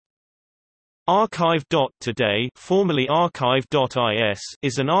Archive.today, formerly Archive.is,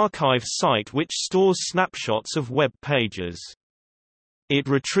 is an archive site which stores snapshots of web pages. It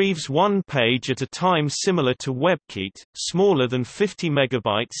retrieves one page at a time, similar to WebKit, smaller than 50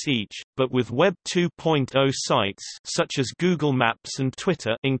 megabytes each, but with Web 2.0 sites such as Google Maps and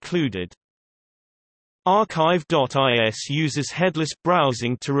Twitter included. Archive.is uses headless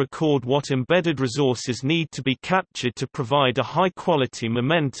browsing to record what embedded resources need to be captured to provide a high-quality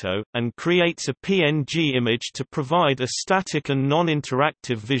memento, and creates a PNG image to provide a static and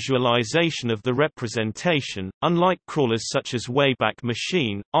non-interactive visualization of the representation. Unlike crawlers such as Wayback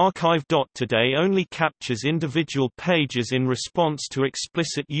Machine, Archive.today only captures individual pages in response to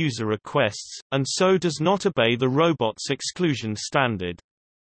explicit user requests, and so does not obey the robots exclusion standard.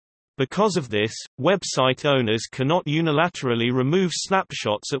 Because of this, website owners cannot unilaterally remove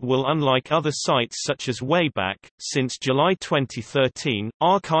snapshots at will, unlike other sites such as Wayback. Since July 2013,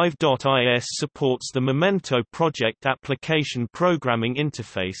 Archive.is supports the Memento Project Application Programming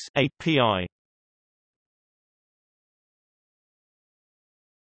Interface (API).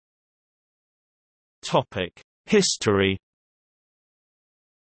 Topic: History.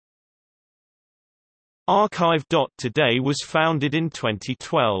 Archive.today was founded in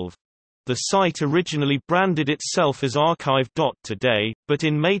 2012. The site originally branded itself as Archive.today, but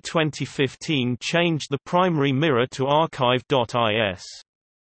in May 2015 changed the primary mirror to Archive.is.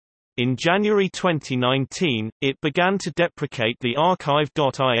 In January 2019, it began to deprecate the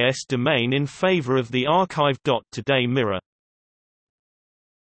Archive.is domain in favor of the Archive.today mirror.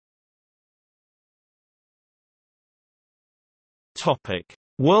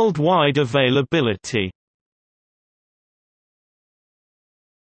 Worldwide availability.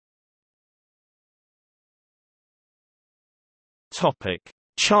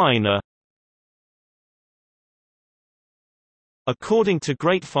 China. According to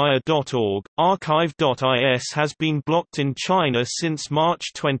greatfire.org, Archive.is has been blocked in China since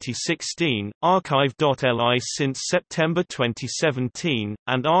March 2016, Archive.li since September 2017,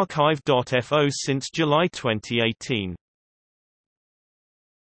 and Archive.fo since July 2018.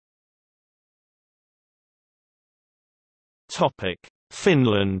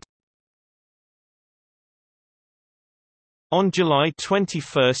 Finland. On July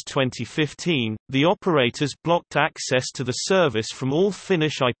 21, 2015, the operators blocked access to the service from all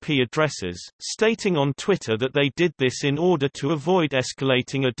Finnish IP addresses, stating on Twitter that they did this in order to avoid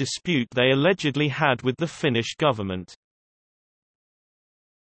escalating a dispute they allegedly had with the Finnish government.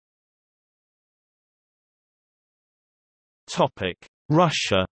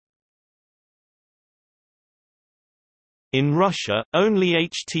 Russia. In Russia, only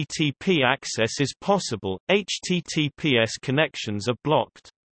HTTP access is possible, HTTPS connections are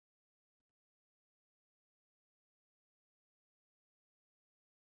blocked.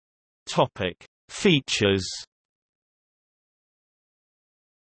 Features.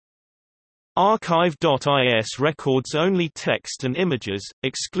 Archive.is records only text and images,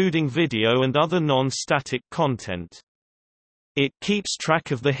 excluding video and other non-static content. It keeps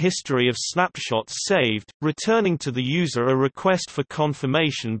track of the history of snapshots saved, returning to the user a request for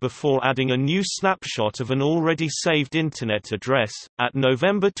confirmation before adding a new snapshot of an already saved Internet address. At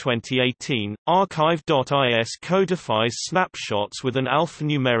November 2018, Archive.is codifies snapshots with an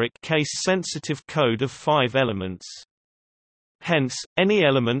alphanumeric case-sensitive code of 5 elements. Hence, any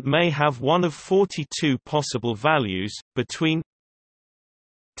element may have one of 42 possible values, between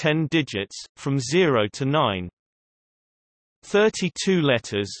 10 digits, from 0 to 9. 32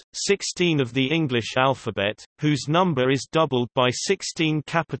 letters, 16 of the English alphabet, whose number is doubled by 16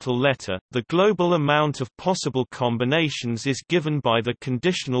 capital letter. The global amount of possible combinations is given by the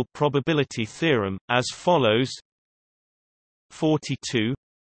conditional probability theorem, as follows: 42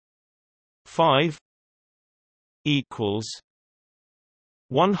 5 equals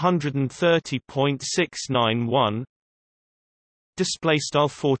 130.691. Display style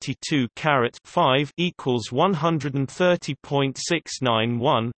 42 caret 5 equals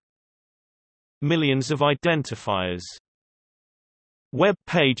 130.691 millions of identifiers. Web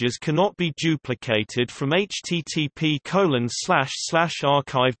pages cannot be duplicated from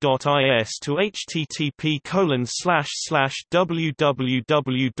http://archive.is to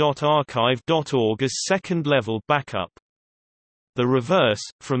http://www.archive.org as second-level backup. The reverse,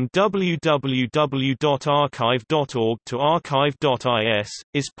 from www.archive.org to archive.is,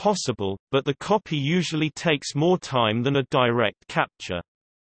 is possible, but the copy usually takes more time than a direct capture.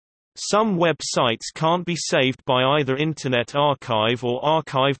 Some websites can't be saved by either Internet Archive or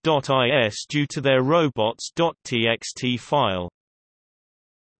archive.is due to their robots.txt file.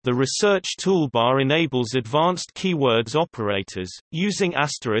 The research toolbar enables advanced keywords operators, using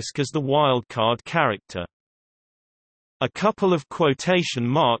asterisk as the wildcard character. A couple of quotation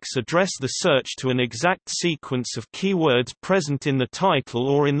marks address the search to an exact sequence of keywords present in the title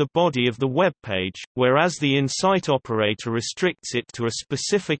or in the body of the web page, whereas the incite operator restricts it to a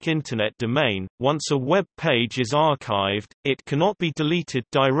specific Internet domain. Once a web page is archived, it cannot be deleted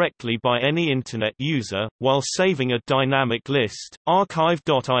directly by any Internet user. While saving a dynamic list,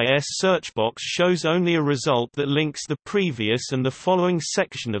 Archive.is search box shows only a result that links the previous and the following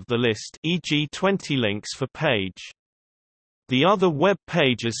section of the list, e.g. 20 links for page. The other web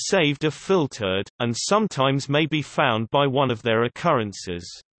pages saved are filtered, and sometimes may be found by one of their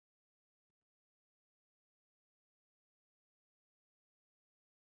occurrences.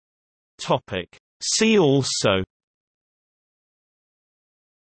 See also: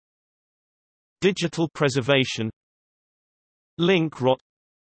 Digital preservation, Link rot,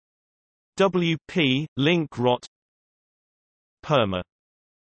 WP link rot, Perma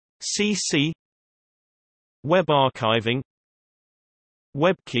CC, Web archiving,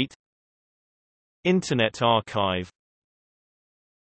 WebKit, Internet Archive.